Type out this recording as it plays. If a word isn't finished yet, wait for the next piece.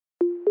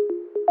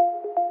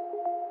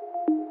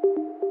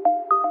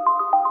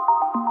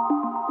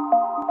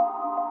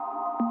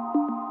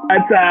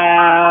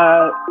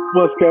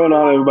What's going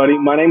on, everybody?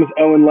 My name is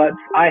Owen Lutz.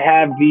 I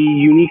have the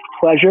unique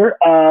pleasure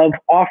of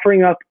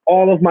offering up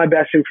all of my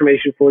best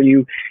information for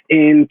you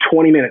in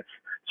 20 minutes.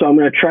 So I'm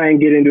going to try and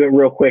get into it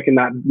real quick and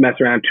not mess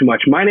around too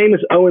much. My name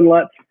is Owen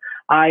Lutz.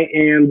 I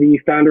am the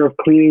founder of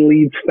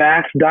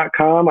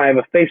cleaningleadsfast.com. I have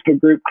a Facebook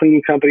group,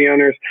 Cleaning Company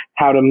Owners,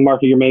 How to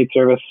Market Your Maid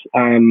Service,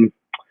 and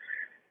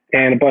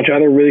a bunch of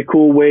other really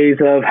cool ways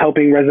of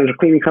helping residential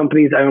cleaning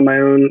companies. I own my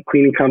own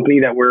cleaning company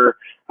that we're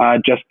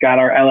just got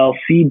our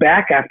LLC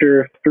back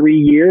after 3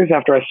 years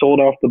after I sold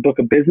off the book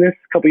of business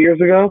a couple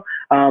years ago.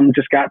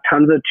 Just got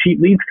tons of cheap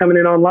leads coming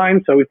in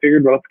online. So we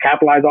figured, well, let's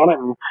capitalize on it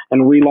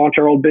and relaunch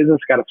our old business.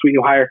 Got a sweet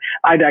new hire.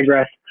 I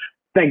digress.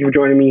 Thank you for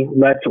joining me.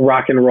 Let's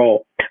rock and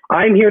roll.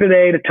 I'm here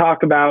today to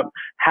talk about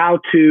how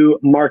to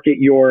market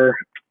your,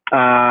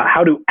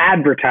 how to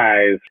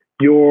advertise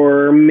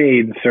your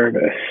maid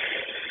service,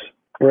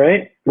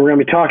 right? We're going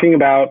to be talking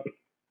about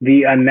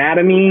the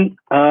anatomy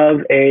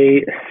of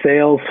a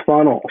sales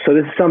funnel. So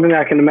this is something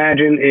I can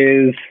imagine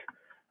is,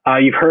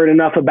 you've heard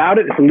enough about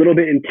it. It's a little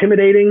bit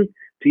intimidating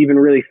to even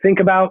really think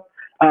about.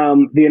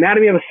 The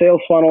anatomy of a sales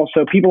funnel.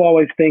 So people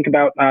always think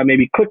about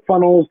maybe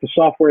ClickFunnels, the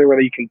software where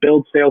you can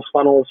build sales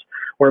funnels,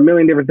 or a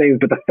million different things.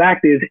 But the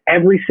fact is,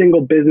 every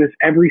single business,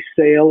 every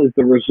sale is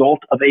the result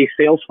of a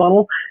sales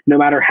funnel, no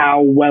matter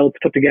how well it's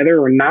put together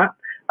or not.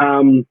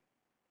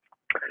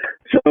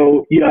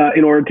 So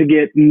in order to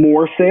get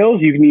more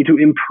sales, you need to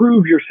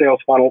improve your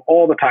sales funnel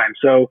all the time.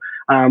 So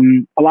a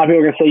lot of people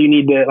are going to say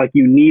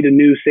you need a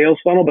new sales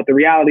funnel, but the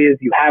reality is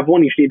you have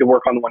one. You just need to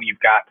work on the one you've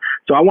got.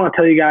 So I want to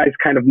tell you guys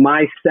kind of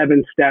my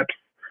 7 steps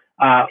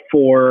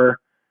for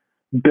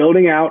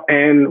building out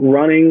and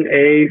running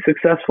a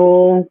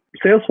successful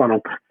sales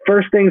funnel.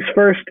 First things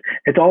first,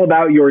 it's all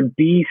about your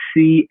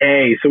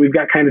DCA. So we've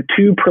got kind of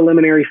 2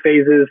 preliminary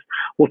phases.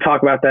 We'll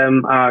talk about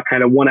them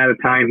kind of one at a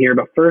time here.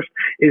 But first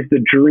is the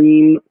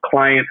dream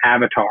client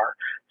avatar.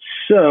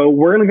 So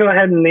we're going to go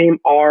ahead and name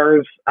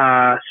ours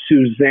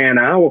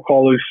Susanna. We'll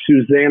call her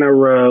Susanna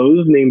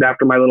Rose, named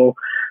after my little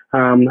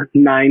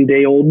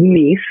 9-day-old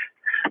niece.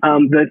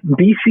 The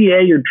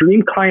DCA, your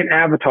dream client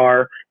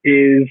avatar,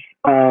 is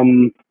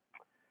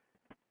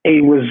a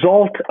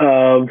result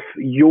of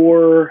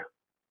your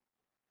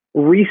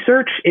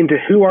research into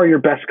who are your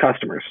best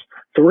customers.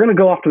 So we're going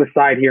to go off to the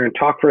side here and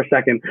talk for a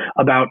second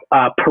about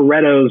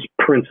Pareto's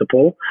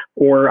principle,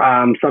 or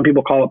some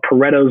people call it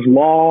Pareto's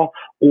law,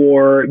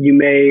 or you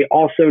may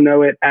also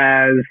know it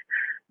as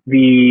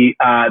the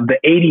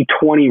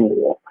 80-20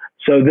 rule.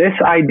 So this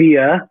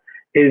idea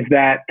is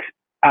that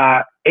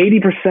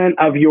 80%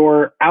 of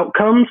your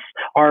outcomes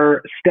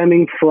are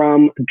stemming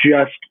from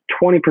just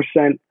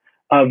 20%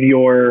 of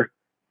your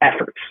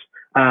efforts.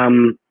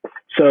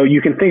 So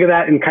you can think of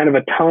that in kind of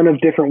a ton of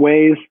different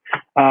ways.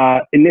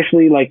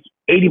 Initially, like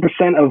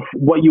 80% of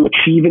what you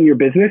achieve in your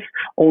business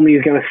only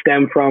is going to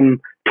stem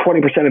from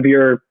 20% of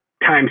your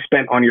time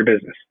spent on your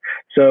business.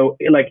 So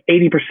like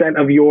 80%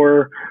 of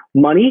your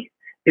money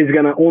is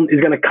going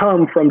to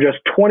come from just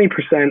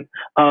 20%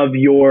 of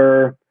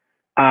your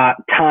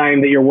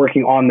time that you're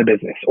working on the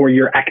business or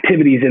your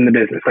activities in the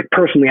business, like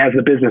personally as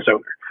the business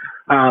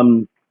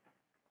owner.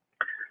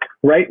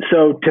 Right.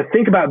 So to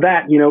think about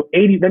that,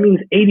 that means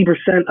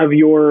 80% of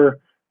your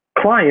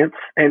clients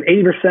and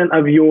 80%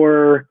 of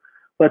your,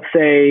 let's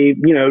say,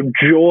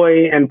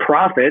 joy and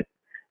profit,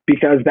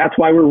 because that's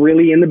why we're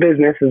really in the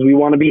business, is we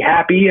want to be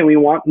happy and we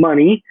want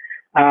money.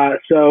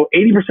 So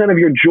 80% of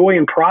your joy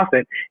and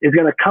profit is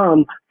going to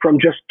come from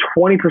just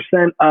 20%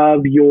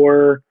 of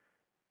your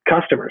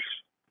customers.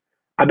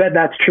 I bet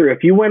that's true.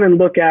 If you went and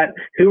look at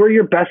who are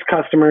your best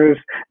customers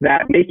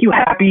that make you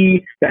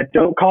happy, that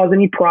don't cause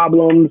any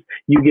problems,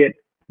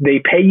 they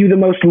pay you the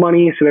most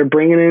money, so they're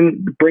bringing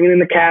in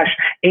the cash,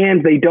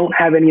 and they don't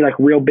have any like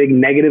real big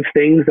negative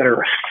things that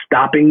are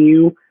stopping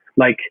you,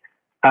 like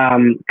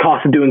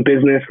cost of doing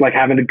business, like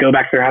having to go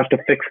back to their house to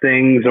fix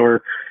things,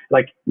 or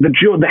like the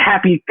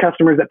happy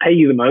customers that pay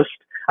you the most.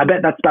 I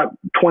bet that's about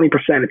 20%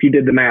 if you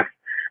did the math.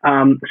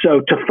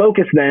 So to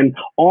focus then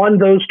on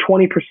those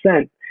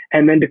 20%.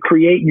 And then to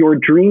create your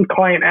dream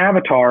client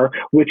avatar,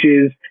 which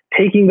is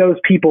taking those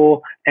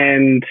people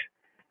and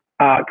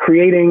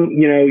creating,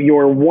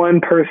 your one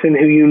person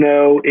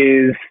who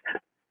is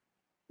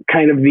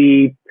kind of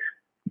the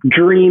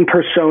dream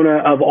persona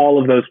of all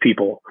of those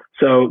people.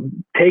 So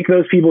take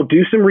those people,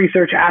 do some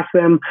research, ask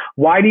them,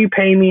 why do you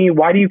pay me?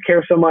 Why do you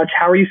care so much?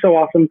 How are you so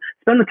awesome?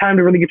 Spend the time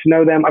to really get to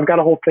know them. I've got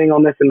a whole thing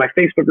on this in my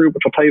Facebook group,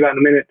 which I'll tell you about in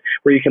a minute,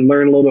 where you can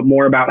learn a little bit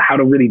more about how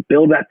to really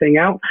build that thing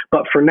out.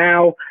 But for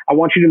now, I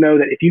want you to know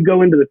that if you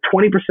go into the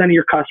 20% of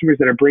your customers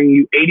that are bringing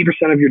you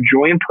 80% of your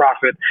joy and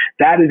profit,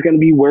 that is going to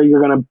be where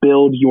you're going to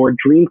build your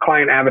dream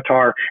client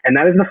avatar. And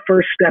that is the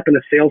first step in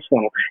the sales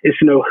funnel, is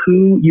to know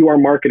who you are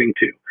marketing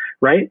to,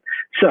 right?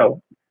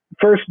 So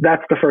first,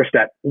 that's the first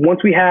step.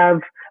 Once we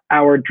have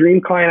our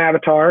dream client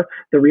avatar,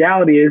 the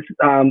reality is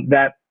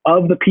that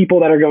of the people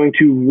that are going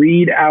to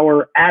read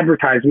our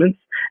advertisements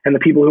and the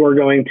people who are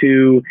going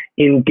to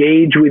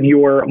engage with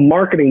your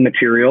marketing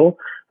material,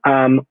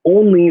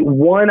 only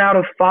 1 out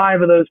of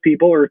 5 of those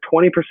people, or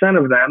 20%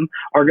 of them,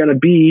 are going to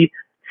be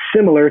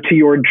similar to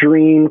your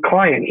dream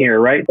client here,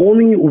 right?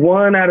 Only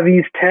 1 out of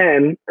these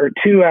 10 or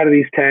 2 out of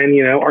these 10,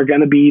 are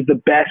going to be the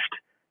best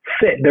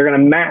fit. They're going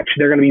to match.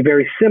 They're going to be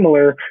very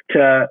similar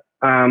to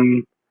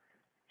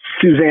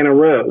Susanna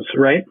Rose,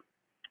 right?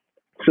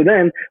 So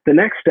then the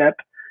next step,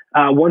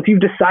 once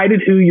you've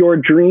decided who your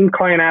dream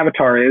client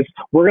avatar is,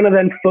 we're going to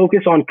then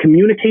focus on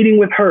communicating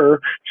with her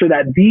so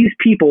that these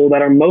people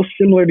that are most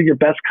similar to your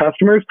best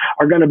customers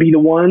are going to be the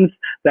ones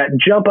that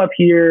jump up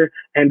here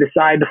and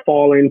decide to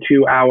fall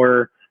into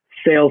our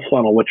sales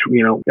funnel, which,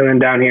 and then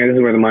down here, this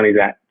is where the money's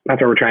at. That's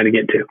where we're trying to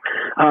get to.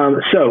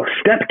 So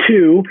step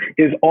 2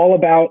 is all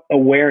about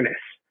awareness.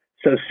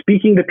 So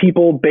speaking to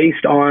people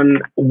based on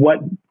what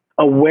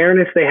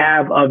awareness they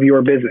have of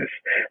your business.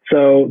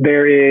 So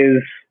there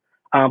is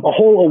a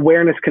whole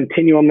awareness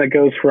continuum that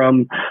goes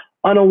from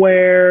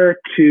unaware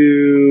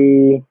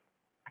to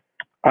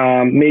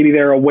maybe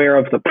they're aware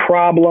of the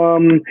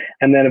problem,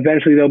 and then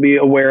eventually they'll be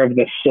aware of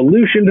the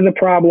solution to the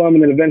problem,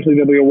 and then eventually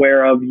they'll be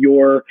aware of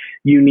your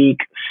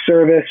unique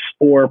service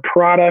or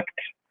product.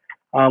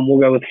 We'll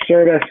go with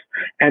service,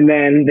 and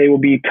then they will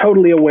be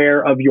totally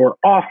aware of your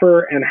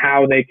offer and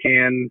how they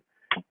can,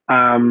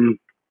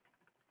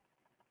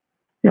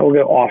 we'll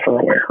go offer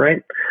aware,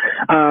 right?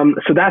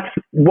 So that's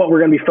what we're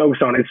going to be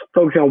focused on, is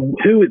focusing on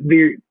who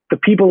the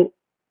people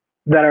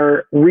that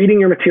are reading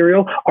your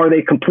material. Are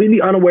they completely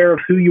unaware of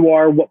who you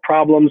are, what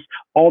problems,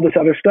 all this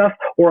other stuff?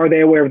 Or are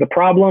they aware of the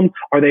problem?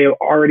 Are they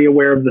already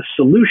aware of the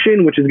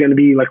solution, which is going to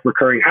be like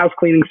recurring house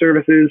cleaning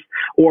services?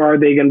 Or are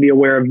they going to be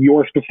aware of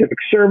your specific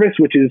service,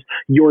 which is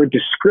your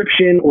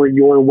description or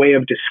your way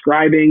of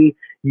describing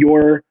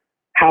your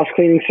house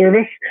cleaning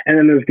service? And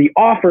then there's the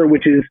offer,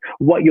 which is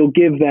what you'll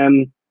give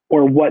them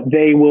or what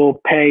they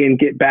will pay and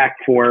get back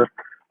for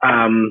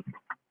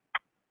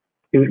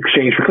in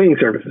exchange for cleaning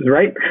services,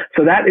 right?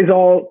 So that is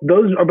all,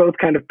 those are both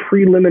kind of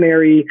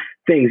preliminary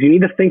things. You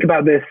need to think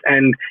about this,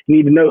 and you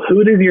need to know who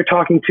it is you're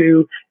talking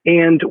to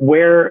and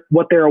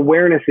what their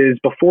awareness is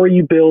before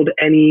you build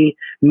any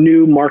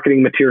new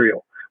marketing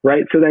material,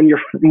 right? So then your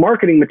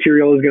marketing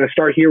material is going to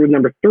start here with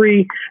number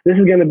 3. This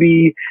is going to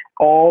be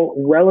all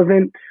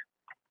relevant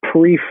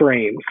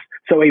pre-frames.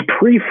 So a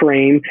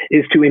pre-frame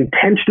is to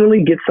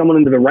intentionally get someone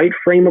into the right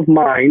frame of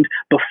mind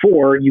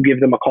before you give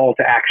them a call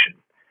to action,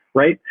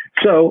 right?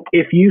 So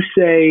if you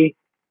say,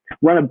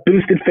 run a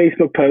boosted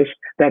Facebook post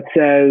that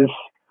says,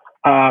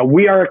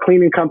 we are a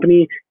cleaning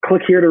company,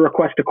 click here to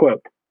request a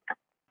quote.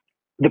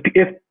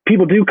 If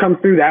people do come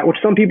through that, which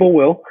some people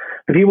will,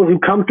 the people who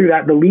come through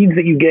that, the leads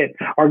that you get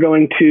are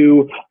going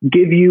to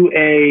give you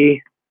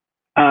a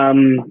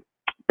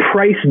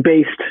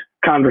price-based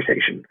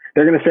conversation.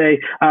 They're going to say,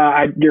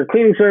 your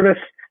cleaning service,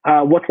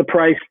 what's the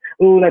price?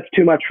 Oh, that's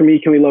too much for me.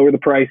 Can we lower the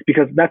price?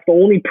 Because that's the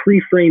only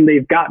pre-frame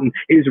they've gotten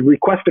is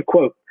request a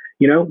quote.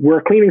 We're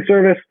a cleaning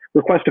service,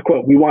 request a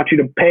quote. We want you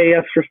to pay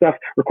us for stuff,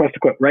 request a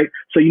quote, right?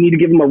 So you need to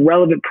give them a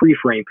relevant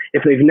pre-frame.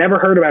 If they've never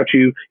heard about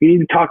you, you need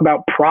to talk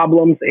about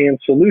problems and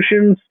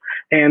solutions.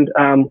 And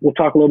we'll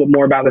talk a little bit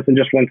more about this in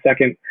just one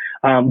second.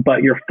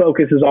 But your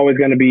focus is always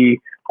going to be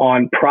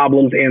on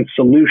problems and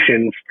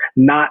solutions,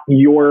 not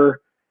your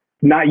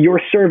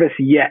service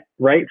yet,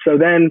 right? So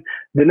then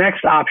the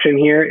next option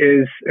here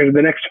is, or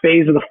the next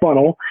phase of the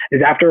funnel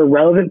is, after a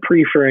relevant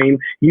pre-frame,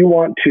 you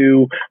want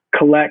to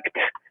collect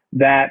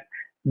that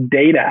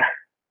data,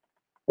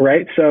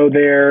 right? So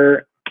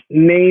their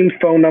name,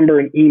 phone number,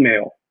 and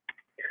email.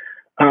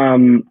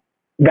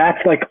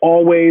 That's like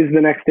always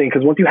the next thing,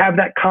 because once you have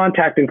that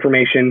contact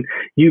information,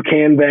 you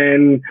can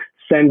then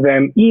send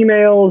them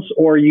emails,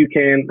 or you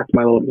can, that's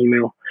my little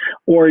email,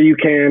 or you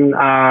can,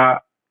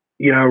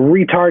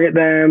 retarget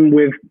them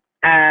with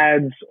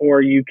ads,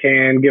 or you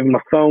can give them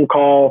a phone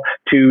call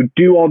to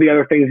do all the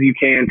other things you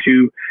can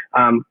to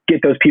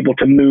get those people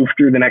to move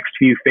through the next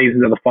few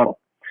phases of the funnel.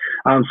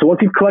 So once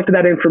you've collected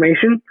that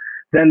information,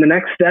 then the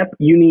next step,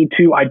 you need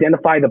to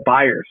identify the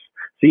buyers.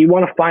 So you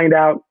want to find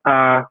out,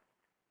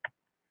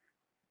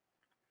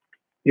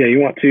 you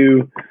want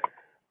to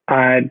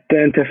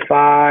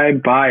identify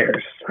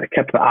buyers. I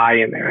kept the I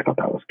in there. I thought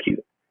that was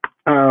cute.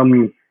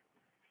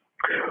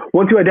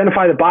 Once you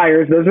identify the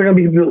buyers, those are going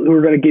to be people who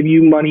are going to give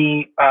you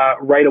money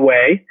right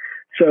away.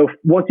 So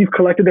once you've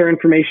collected their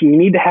information, you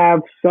need to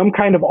have some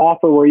kind of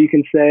offer where you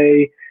can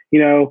say,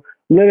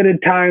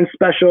 limited time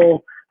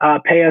special,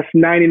 pay us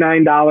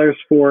 $99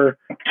 for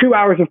 2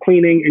 hours of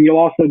cleaning, and you'll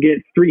also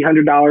get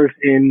 $300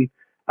 in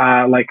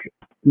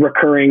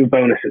recurring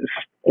bonuses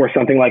or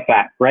something like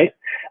that, right?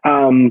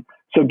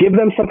 So give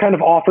them some kind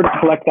of offer to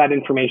collect that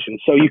information.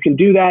 So you can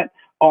do that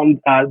on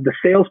the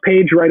sales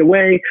page right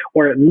away,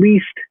 or at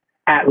least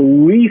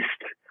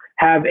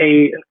have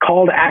a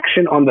call to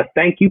action on the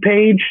thank you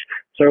page.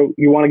 So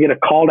you want to get a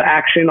call to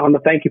action on the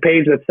thank you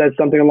page that says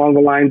something along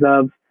the lines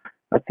of,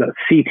 that's a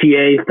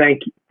CTA,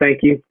 thank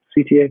you,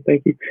 CTA,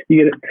 thank you.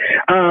 You get it.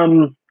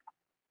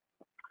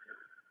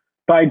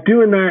 By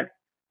doing that,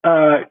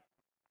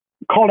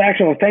 call to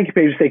action on the thank you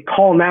page, say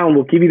call now and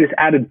we'll give you this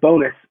added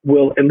bonus,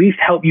 will at least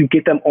help you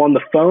get them on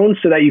the phone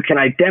so that you can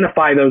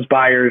identify those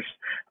buyers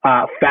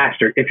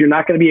faster. If you're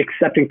not going to be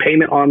accepting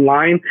payment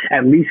online,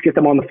 at least get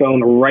them on the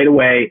phone right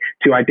away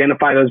to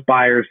identify those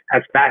buyers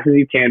as fast as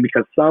you can,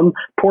 because some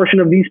portion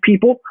of these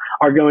people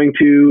are going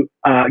to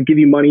give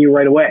you money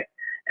right away.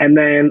 And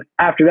then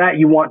after that,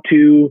 you want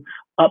to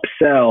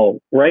upsell,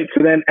 right?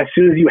 So then as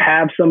soon as you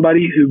have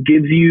somebody who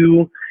gives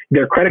you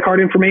their credit card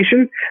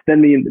information,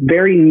 then the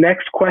very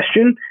next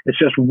question, it's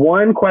just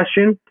one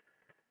question,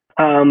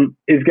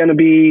 is going to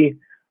be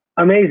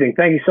amazing.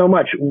 Thank you so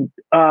much.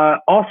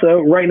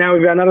 Also, right now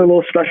we've got another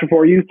little special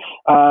for you.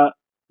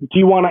 Do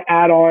you want to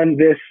add on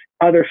this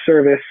other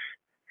service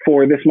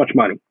for this much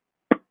money?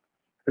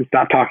 And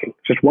stop talking.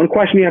 Just one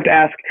question you have to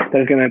ask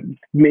that is going to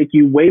make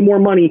you way more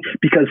money,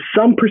 because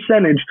some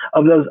percentage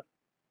of those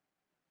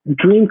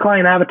dream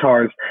client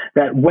avatars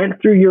that went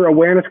through your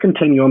awareness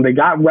continuum, they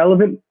got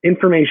relevant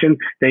information,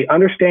 they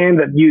understand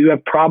that you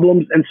have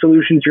problems and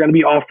solutions you're going to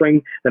be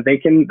offering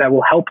that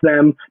will help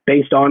them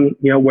based on,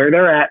 where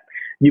they're at.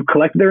 You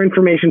collected their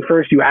information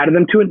first, you added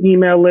them to an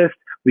email list,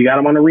 we got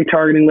them on a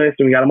retargeting list,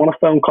 and we got them on a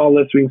phone call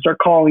list. We can start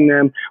calling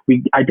them.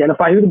 We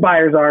identify who the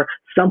buyers are.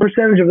 Some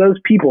percentage of those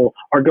people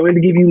are going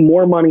to give you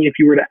more money if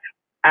you were to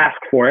ask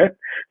for it.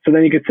 So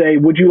then you could say,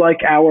 would you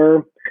like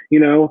our,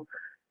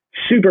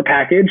 super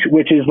package,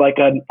 which is like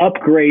an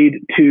upgrade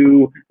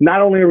to,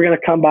 not only are we going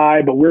to come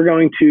by, but we're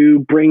going to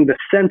bring the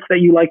scents that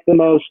you like the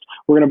most.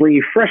 We're going to bring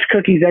you fresh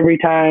cookies every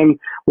time.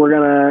 We're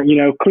going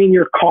to, clean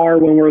your car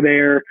when we're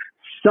there.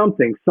 Some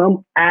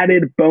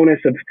added bonus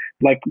of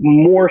like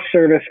more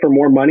service for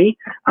more money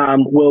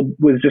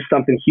was just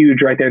something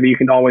huge right there that you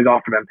can always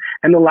offer them.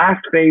 And the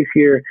last phase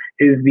here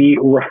is the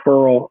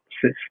referral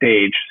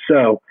stage.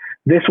 So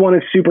this one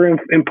is super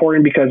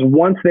important, because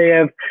once they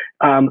have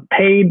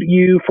paid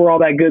you for all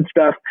that good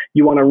stuff,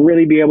 you want to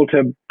really be able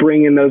to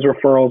bring in those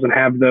referrals and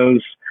have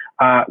those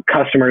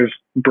customers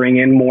bring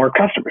in more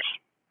customers.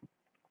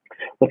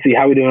 Let's see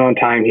how we're doing on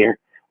time here.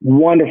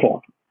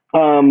 Wonderful.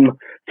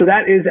 So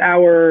that is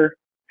our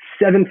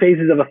 7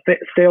 phases of a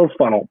sales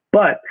funnel.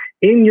 But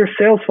in your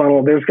sales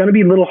funnel, there's going to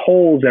be little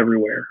holes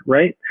everywhere,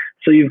 right?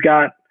 So you've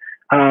got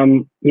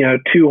 2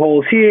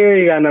 holes here,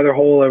 you got another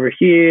hole over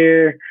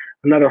here,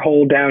 another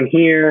hole down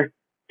here,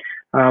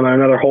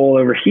 another hole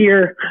over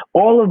here.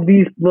 All of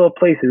these little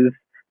places,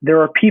 there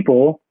are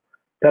people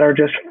that are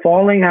just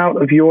falling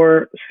out of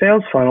your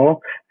sales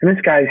funnel, and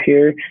this guy's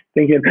here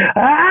thinking,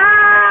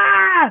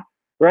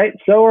 right?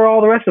 So are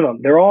all the rest of them.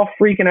 They're all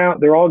freaking out.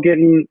 They're all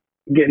getting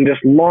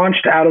just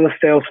launched out of the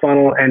sales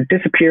funnel and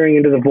disappearing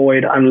into the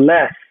void,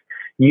 unless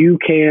you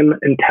can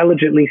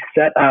intelligently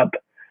set up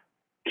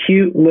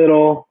cute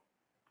little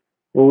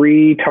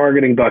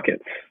retargeting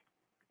buckets.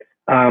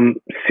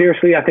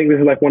 Seriously, I think this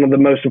is like one of the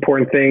most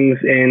important things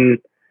in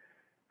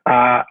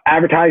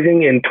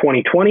advertising in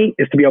 2020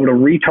 is to be able to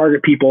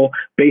retarget people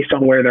based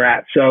on where they're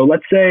at. So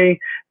let's say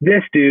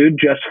this dude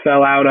just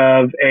fell out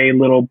of a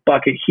little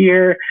bucket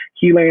here.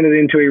 He landed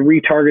into a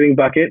retargeting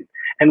bucket,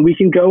 and we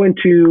can go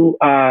into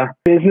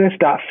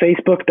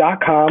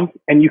business.facebook.com,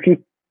 and you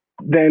can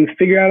then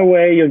figure out a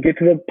way. You'll get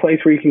to the place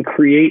where you can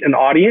create an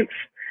audience,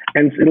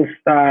 and it'll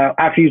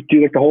after you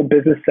do like the whole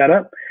business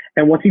setup.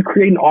 And once you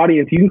create an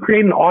audience, you can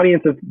create an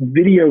audience of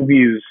video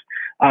views.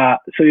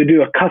 So you'll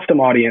do a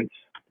custom audience,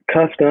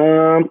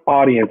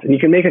 and you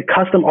can make a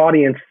custom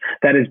audience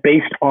that is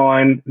based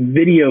on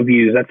video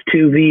views. That's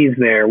 2 V's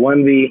there,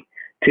 1 V,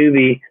 2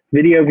 V,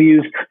 video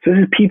views. So this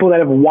is people that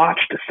have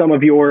watched some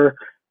of your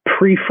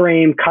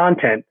pre-frame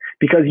content,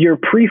 because your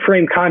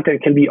pre-frame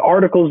content can be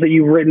articles that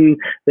you've written.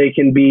 They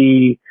can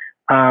be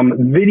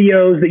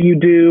videos that you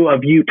do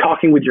of you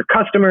talking with your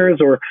customers,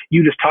 or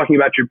you just talking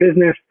about your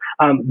business.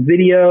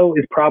 Video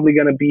is probably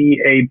going to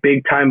be a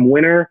big time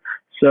winner.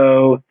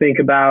 So think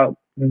about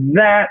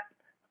that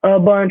a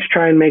bunch.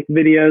 Try and make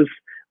videos,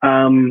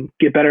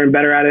 get better and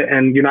better at it.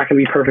 And you're not going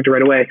to be perfect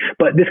right away,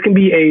 but this can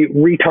be a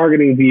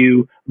retargeting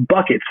view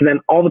bucket. So then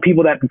all the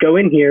people that go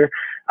in here,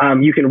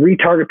 you can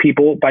retarget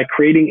people by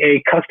creating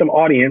a custom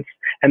audience.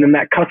 And then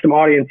that custom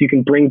audience you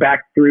can bring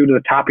back through to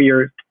the top of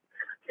your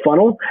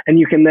funnel. And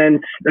you can then,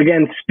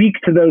 again, speak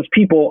to those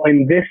people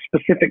in this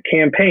specific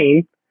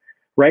campaign,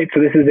 right? So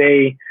this is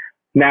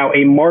now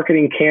a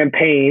marketing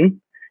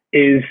campaign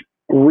is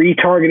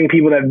retargeting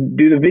people that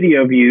do the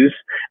video views,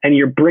 and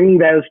you're bringing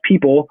those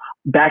people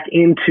back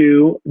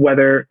into,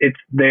 whether it's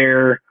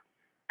their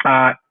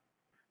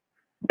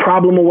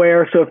problem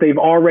aware. So if they've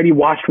already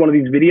watched one of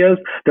these videos,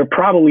 they're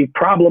probably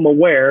problem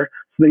aware.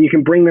 So then you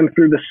can bring them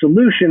through the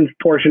solutions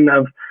portion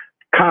of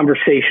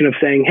conversation of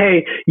saying,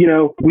 hey,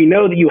 we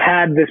know that you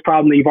had this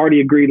problem that you've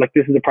already agreed, like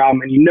this is a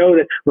problem, and you know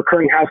that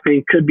recurring house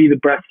cleaning could be the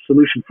best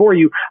solution for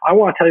you. I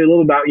want to tell you a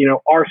little about,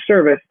 our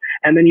service.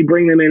 And then you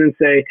bring them in and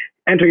say,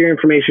 enter your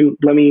information,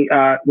 let me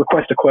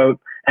request a quote,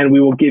 and we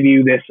will give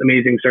you this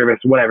amazing service,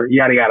 whatever,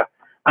 yada, yada.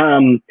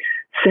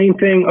 Same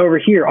thing over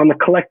here on the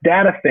collect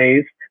data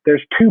phase.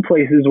 There's 2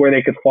 places where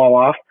they could fall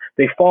off.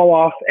 They fall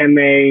off and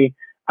they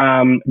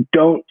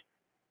don't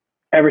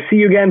ever see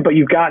you again, but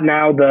you've got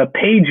now the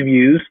page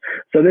views.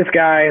 So this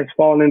guy has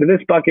fallen into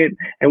this bucket,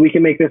 and we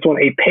can make this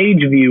one a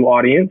page view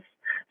audience.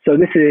 So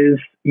this is,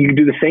 you can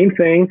do the same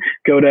thing,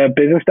 go to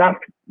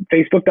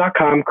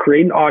business.facebook.com,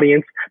 create an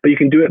audience, but you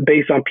can do it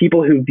based on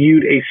people who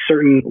viewed a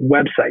certain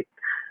website.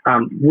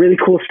 Really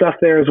cool stuff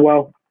there as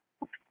well.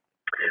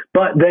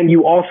 But then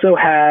you also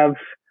have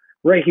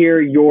right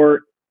here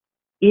your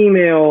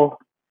email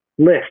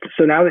list.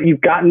 So now that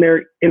you've gotten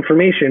their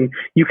information,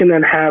 you can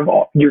then have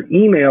your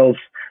emails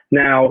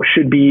now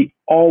should be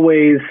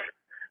always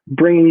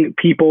bringing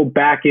people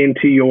back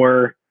into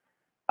your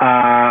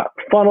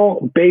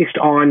funnel based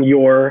on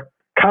your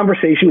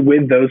conversation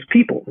with those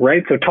people,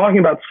 right? So talking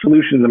about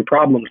solutions and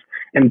problems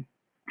and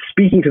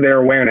speaking to their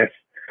awareness.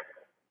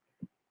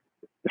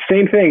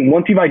 Same thing.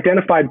 Once you've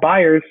identified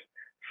buyers,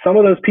 some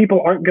of those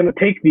people aren't going to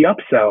take the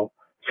upsell.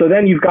 So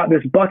then you've got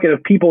this bucket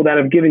of people that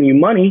have given you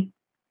money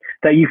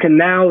that you can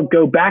now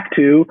go back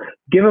to,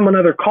 give them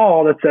another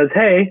call that says,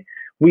 hey,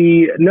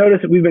 we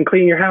noticed that we've been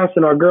cleaning your house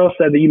and our girl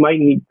said that you might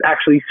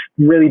actually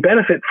really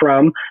benefit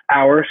from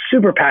our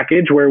super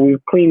package where we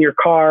clean your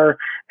car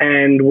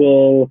and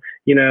we'll,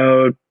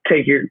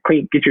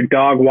 get your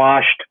dog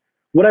washed,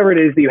 whatever it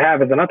is that you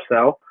have as an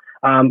upsell.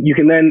 You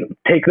can then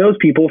take those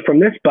people from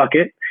this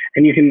bucket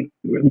and you can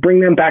bring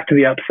them back to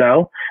the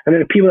upsell. And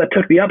then the people that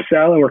took the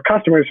upsell and were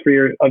customers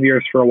of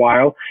yours for a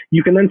while,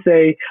 you can then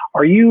say,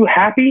 are you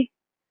happy?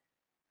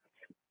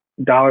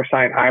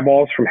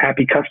 $eyeballs from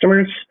happy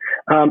customers.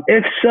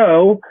 If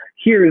so,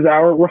 here's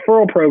our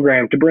referral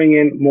program to bring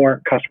in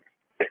more customers.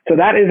 So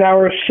that is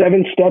our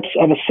 7 steps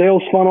of a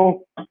sales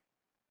funnel.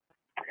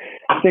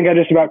 I think I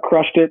just about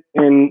crushed it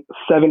in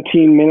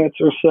 17 minutes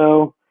or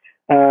so.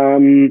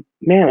 Man,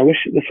 I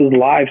wish this was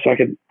live so I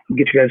could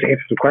get you guys to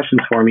answer some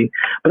questions for me.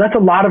 But that's a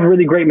lot of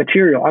really great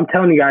material. I'm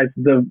telling you guys,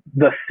 the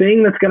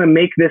thing that's going to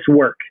make this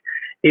work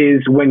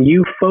is when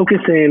you focus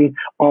in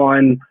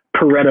on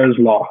Pareto's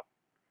law.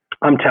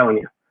 I'm telling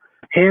you,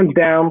 hands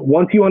down,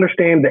 once you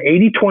understand the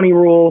 80-20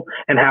 rule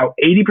and how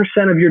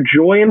 80% of your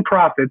joy and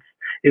profits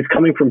is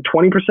coming from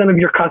 20% of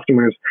your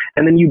customers,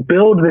 and then you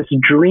build this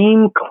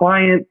dream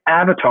client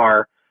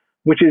avatar,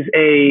 which is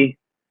it's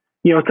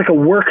like a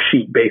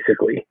worksheet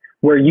basically,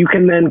 where you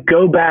can then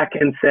go back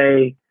and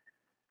say,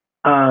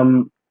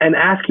 and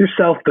ask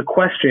yourself the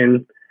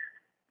question,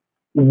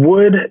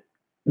 would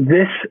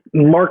this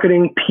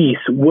marketing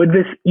piece, would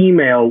this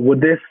email,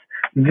 would this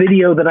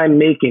video that I'm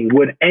making,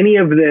 would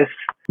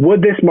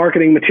this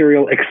marketing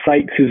material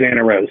excite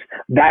Susanna Rose?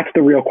 That's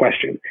the real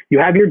question. You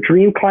have your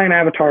dream client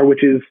avatar,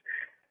 which is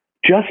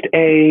just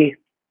a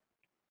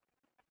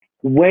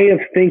way of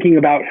thinking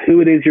about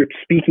who it is you're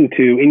speaking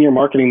to in your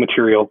marketing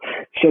material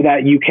so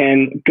that you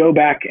can go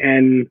back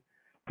and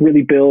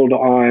really build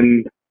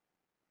on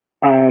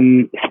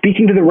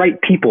speaking to the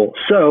right people.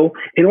 So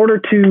in order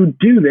to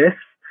do this,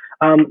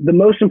 the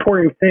most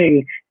important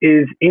thing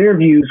is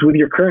interviews with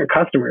your current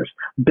customers.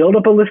 Build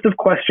up a list of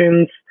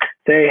questions.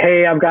 Say,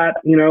 hey, I've got,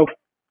 4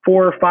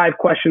 or 5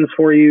 questions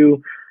for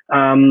you.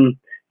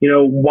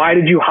 Why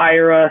did you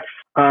hire us?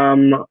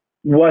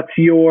 What's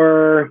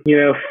your,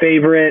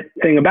 favorite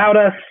thing about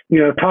us?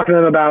 Talk to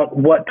them about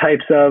what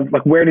types of,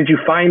 where did you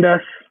find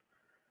us?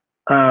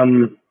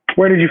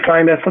 Where did you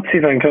find us? Let's see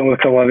if I can come up with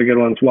a couple other good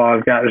ones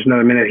while there's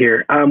another minute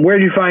here. Where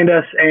did you find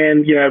us?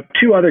 And,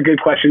 2 other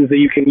good questions that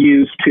you can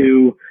use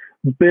to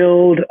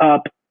build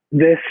up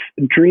this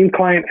dream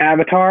client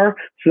avatar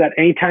so that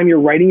anytime you're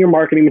writing your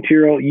marketing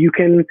material, you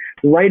can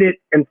write it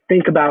and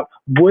think about,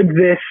 would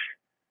this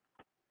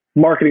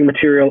marketing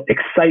material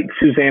excite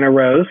Susanna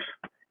Rose?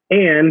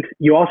 And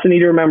you also need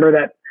to remember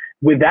that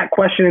with that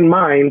question in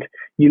mind,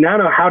 you now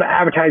know how to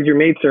advertise your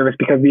maid service,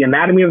 because the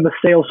anatomy of the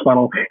sales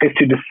funnel is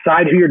to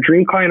decide who your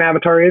dream client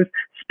avatar is,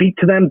 speak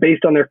to them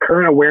based on their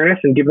current awareness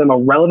and give them a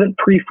relevant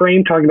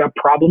pre-frame talking about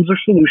problems or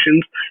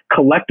solutions,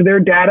 collect their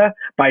data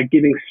by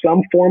giving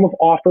some form of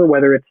offer,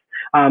 whether it's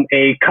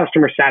a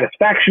customer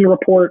satisfaction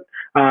report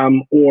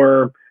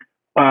or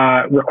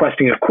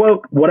requesting a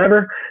quote,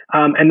 whatever,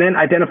 and then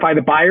identify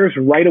the buyers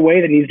right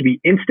away. That needs to be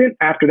instant.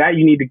 After that,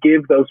 you need to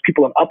give those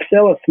people an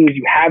upsell. As soon as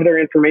you have their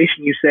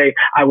information, you say,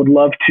 I would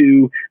love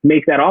to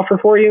make that offer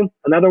for you,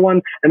 another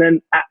one, and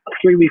then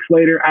 3 weeks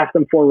later, ask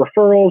them for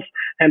referrals.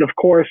 And of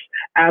course,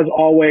 as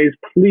always,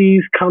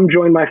 please come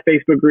join my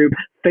Facebook group,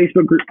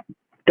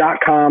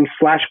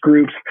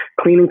 facebook.com/groups,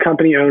 cleaning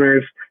company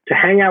owners, to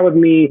hang out with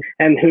me.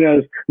 And who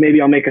knows,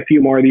 maybe I'll make a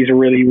few more of these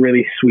really,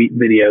 really sweet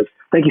videos.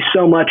 Thank you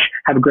so much.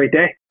 Have a great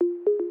day.